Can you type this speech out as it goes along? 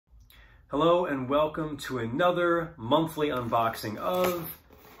Hello and welcome to another monthly unboxing of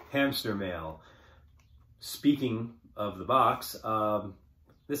Hamster Mail. Speaking of the box,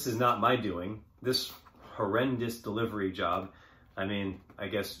 this is not my doing. This horrendous delivery job. I mean, I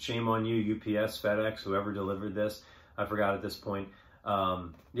guess shame on you, UPS, FedEx, whoever delivered this. I forgot at this point.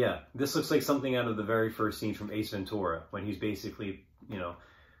 Yeah, this looks like something out of the very first scene from Ace Ventura when he's basically,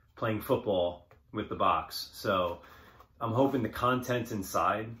 playing football with the box. So I'm hoping the contents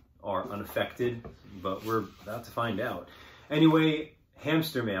inside are unaffected, but we're about to find out. Anyway,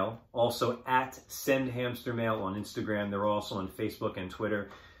 Hamster Mail, also at Send Hamster Mail on Instagram. They're also on Facebook and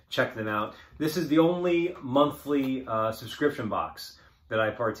Twitter. Check them out. This is the only monthly subscription box that I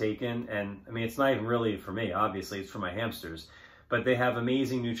partake in. And I mean, it's not even really for me, obviously, it's for my hamsters. But they have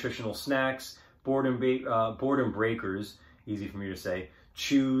amazing nutritional snacks, boredom breakers, easy for me to say,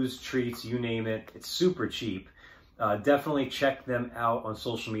 chews, treats, you name it. It's super cheap. Definitely check them out on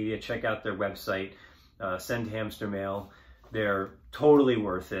social media. Check out their website, Send Hamster Mail. They're totally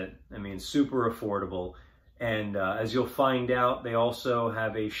worth it. I mean, super affordable. And as you'll find out, they also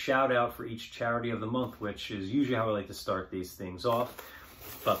have a shout out for each charity of the month, which is usually how I like to start these things off.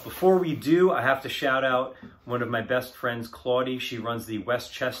 But before we do, I have to shout out one of my best friends, Claudie. She runs the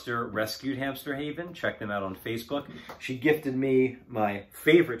Westchester Rescued Hamster Haven. Check them out on Facebook. She gifted me my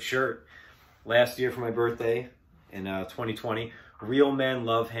favorite shirt last year for my birthday. In 2020, Real Men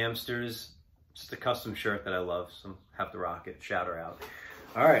Love Hamsters. Just a custom shirt that I love, so have to rock it. Shout her out.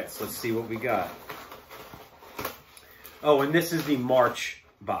 All right, so let's see what we got. Oh, and this is the March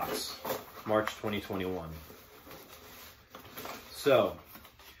box, March 2021. So,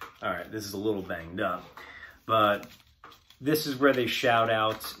 all right, this is a little banged up, but this is where they shout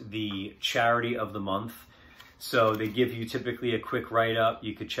out the charity of the month. So they give you typically a quick write-up.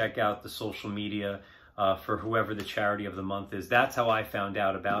 You could check out the social media for whoever the charity of the month is. That's how I found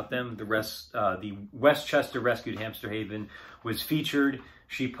out about them. The Westchester Rescued Hamster Haven was featured.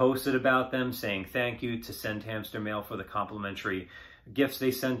 She posted about them saying thank you to Send Hamster Mail for the complimentary gifts they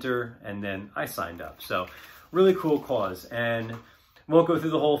sent her, and then I signed up. So really cool cause, and won't go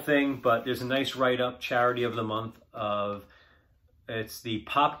through the whole thing, but there's a nice write-up, charity of the month of, it's the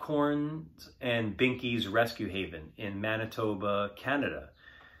Popcorns and Binkies Rescue Haven in Manitoba, Canada.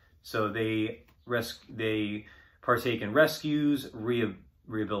 So they partake in rescues,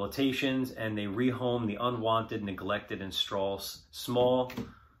 rehabilitations, and they rehome the unwanted, neglected, and stray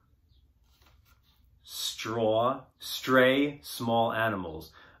small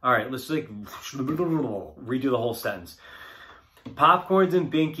animals. All right, let's redo the whole sentence. Popcorns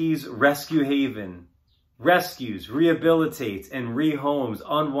and Binkies Rescue Haven rescues, rehabilitates, and rehomes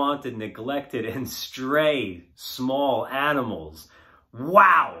unwanted, neglected, and stray small animals.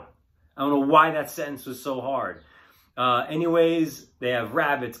 Wow! I don't know why that sentence was so hard. Anyways, they have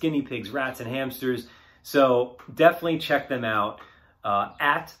rabbits, guinea pigs, rats, and hamsters. So definitely check them out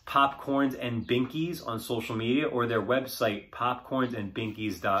at Popcorns and Binkies on social media, or their website,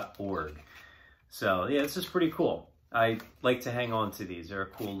 popcornsandbinkies.org. So yeah, this is pretty cool. I like to hang on to these. They're a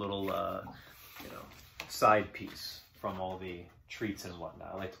cool little, side piece from all the treats and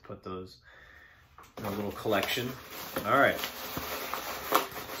whatnot. I like to put those in a little collection. All right.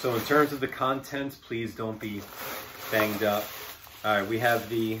 So in terms of the contents, please don't be banged up. All right, we have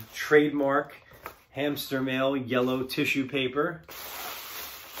the trademark Hamster Mail yellow tissue paper.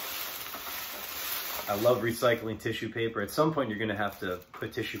 I love recycling tissue paper. At some point, you're gonna have to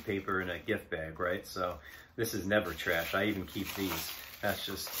put tissue paper in a gift bag, right? So this is never trash. I even keep these. That's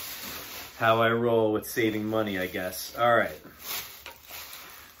just how I roll with saving money, I guess. All right.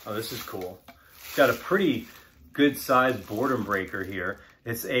 Oh, this is cool. It's got a pretty good sized boredom breaker here.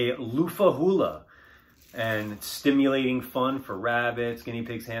 It's a loofah hula, and it's stimulating fun for rabbits, guinea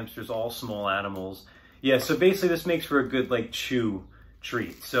pigs, hamsters, all small animals. Yeah, so basically this makes for a good chew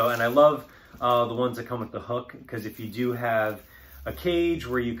treat. So, and I love the ones that come with the hook, because if you do have a cage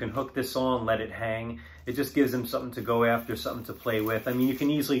where you can hook this on, let it hang, it just gives them something to go after, something to play with. I mean, you can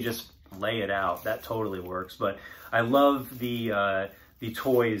easily just lay it out. That totally works. But I love the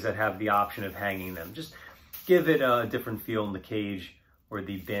toys that have the option of hanging them. Just give it a different feel in the cage or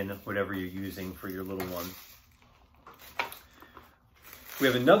the bin, whatever you're using for your little one. We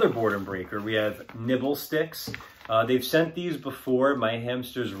have another boredom breaker. We have nibble sticks. They've sent these before. My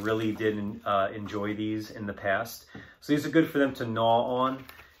hamsters really did enjoy these in the past. So these are good for them to gnaw on,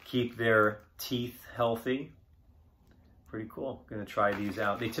 keep their teeth healthy. Pretty cool. Gonna try these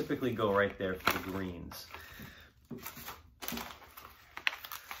out. They typically go right there for the greens.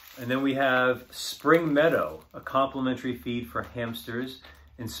 And then we have Spring Meadow, a complimentary feed for hamsters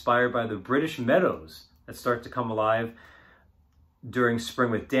inspired by the British meadows that start to come alive during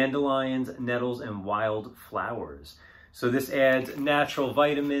spring with dandelions, nettles, and wild flowers. So this adds natural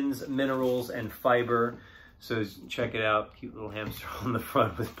vitamins, minerals, and fiber. So check it out, cute little hamster on the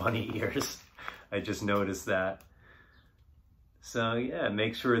front with bunny ears. I just noticed that. So yeah, it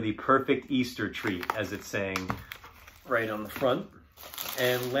makes for the perfect Easter treat, as it's saying right on the front.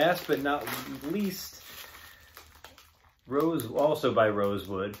 And last but not least, also by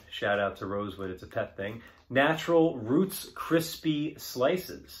Rosewood. Shout out to Rosewood, it's a pet thing. Natural Roots Crispy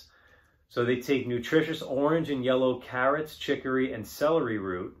Slices. So they take nutritious orange and yellow carrots, chicory, and celery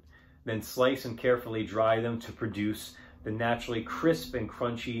root, then slice and carefully dry them to produce the naturally crisp and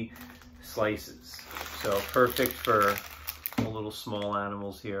crunchy slices. So perfect for the little small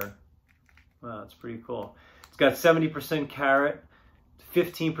animals here. Wow, that's pretty cool. It's got 70% carrot,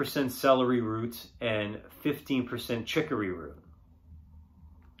 15% celery root, and 15% chicory root.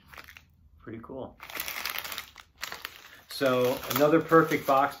 Pretty cool. So another perfect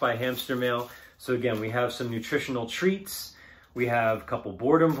box by Hamster Mail. So again, we have some nutritional treats. We have a couple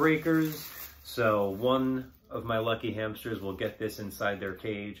boredom breakers. So one of my lucky hamsters will get this inside their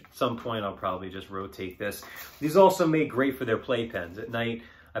cage. At some point, I'll probably just rotate this. These also make great for their playpens. At night,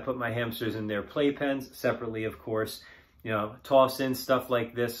 I put my hamsters in their playpens separately, of course. You know, toss in stuff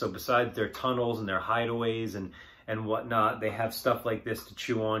like this. So besides their tunnels and their hideaways and whatnot, they have stuff like this to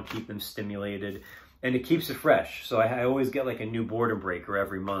chew on, keep them stimulated. And it keeps it fresh. So I always get like a new boredom breaker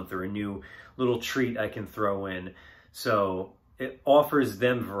every month or a new little treat I can throw in. So it offers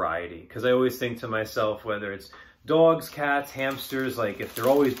them variety. Because I always think to myself, whether it's dogs, cats, hamsters, like if they're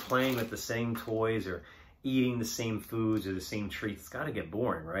always playing with the same toys or eating the same foods or the same treats, it's got to get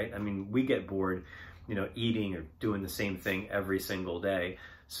boring, right? I mean, we get bored, you know, eating or doing the same thing every single day.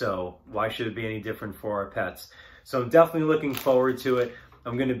 So why should it be any different for our pets? So I'm definitely looking forward to it.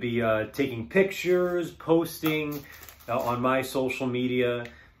 I'm going to be taking pictures, posting on my social media.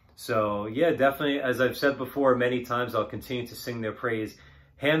 So yeah, definitely, as I've said before many times, I'll continue to sing their praise.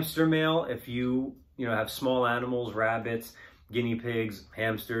 Hamster Mail, if you have small animals, rabbits, guinea pigs,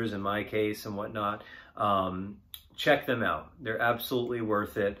 hamsters in my case and whatnot, check them out. They're absolutely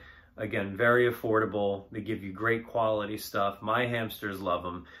worth it. Again, very affordable. They give you great quality stuff. My hamsters love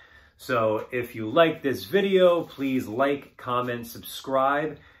them. So if you like this video, please like, comment,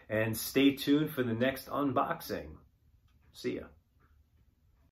 subscribe, and stay tuned for the next unboxing. See ya.